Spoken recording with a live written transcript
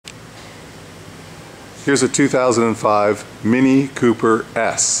Here's a 2005 Mini Cooper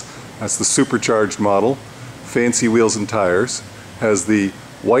S. That's the supercharged model. Fancy wheels and tires. Has the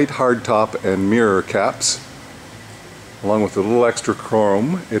white hardtop and mirror caps, along with a little extra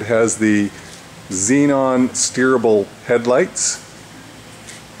chrome. It has the xenon steerable headlights.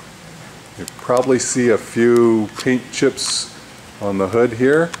 You probably see a few paint chips on the hood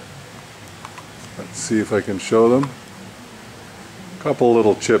here. Let's see if I can show them. A couple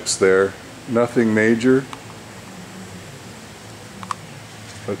little chips there. Nothing major,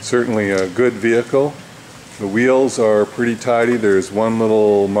 but certainly a good vehicle. The wheels are pretty tidy. There's one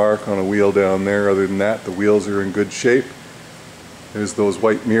little mark on a wheel down there. Other than that, the wheels are in good shape. There's those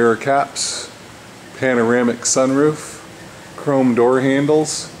white mirror caps, panoramic sunroof, chrome door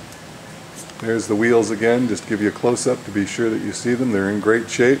handles. There's the wheels again, just give you a close-up to be sure that you see them. They're in great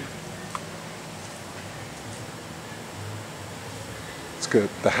shape. It's got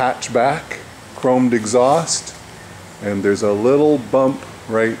the hatchback, chromed exhaust, and there's a little bump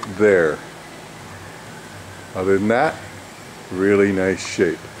right there. Other than that, really nice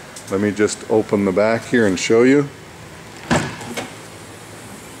shape. Let me just open the back here and show you.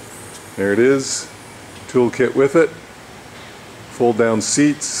 There it is, toolkit with it, fold down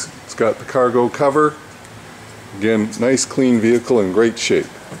seats, it's got the cargo cover. Again, nice clean vehicle in great shape.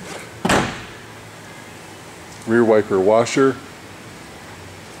 Rear wiper washer,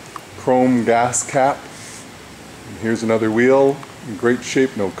 chrome gas cap. And here's another wheel in great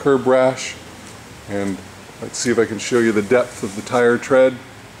shape, no curb rash. And let's see if I can show you the depth of the tire tread.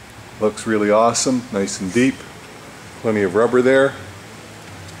 Looks really awesome, nice and deep. Plenty of rubber there.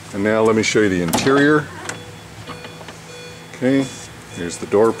 And now let me show you the interior. Okay, here's the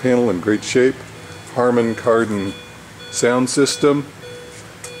door panel in great shape. Harmon-Kardon sound system.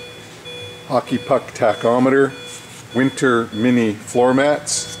 Occupants tachometer. Winter mini floor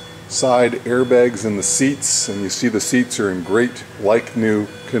mats. Side airbags in the seats, and you see the seats are in great, like new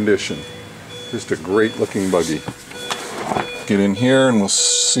condition. Just a great looking buggy. Get in here and we'll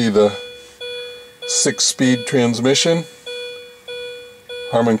see the 6-speed transmission.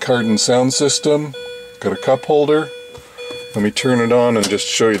 Harmon-Kardon sound system. Got a cup holder. Let me turn it on and just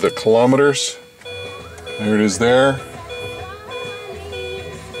show you the kilometers. There it is there.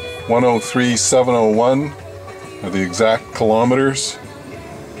 103,701 are the exact kilometers.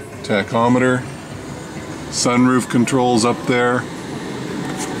 Tachometer. Sunroof controls up there.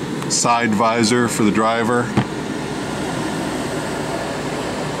 Side visor for the driver.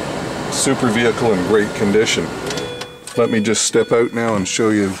 Super vehicle in great condition. Let me just step out now and show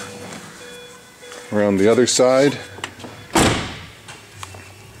you around the other side.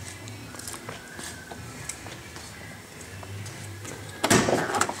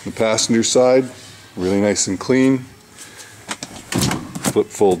 The passenger side, really nice and clean. Flip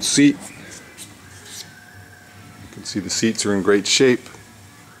fold seat. You can see the seats are in great shape.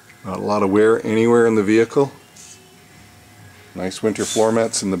 Not a lot of wear anywhere in the vehicle. Nice winter floor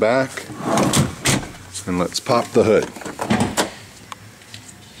mats in the back. And let's pop the hood.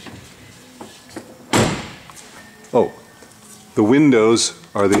 Oh, the windows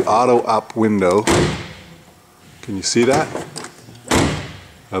are the auto up window. Can you see that?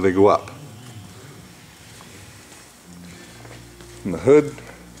 How they go up. And the hood,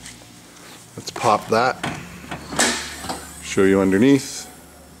 let's pop that. Show you underneath.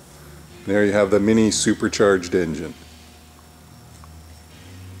 There you have the mini supercharged engine.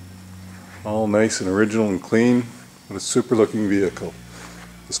 All nice and original and clean. What a super looking vehicle.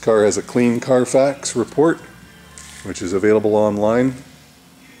 This car has a clean Carfax report, which is available online,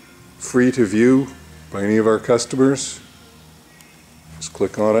 free to view by any of our customers. Just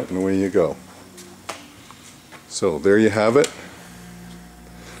click on it and away you go. So there you have it.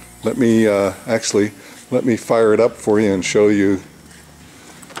 Let me let me fire it up for you and show you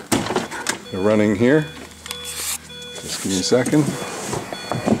the running here. Just give me a second.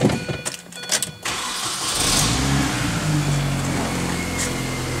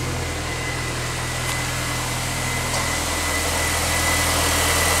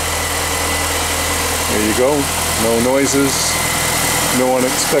 There you go. No noises, no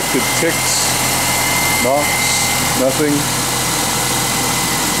unexpected ticks, knocks, nothing.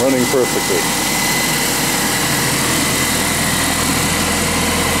 Running perfectly.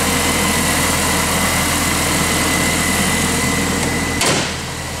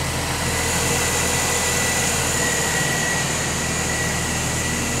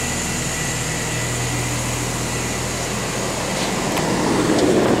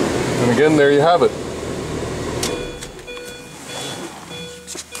 And again, there you have it.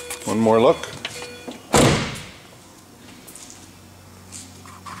 One more look.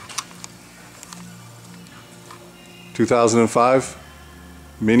 2005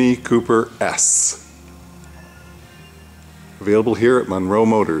 Mini Cooper S. Available here at Munro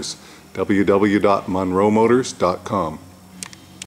Motors, www.munromotors.com.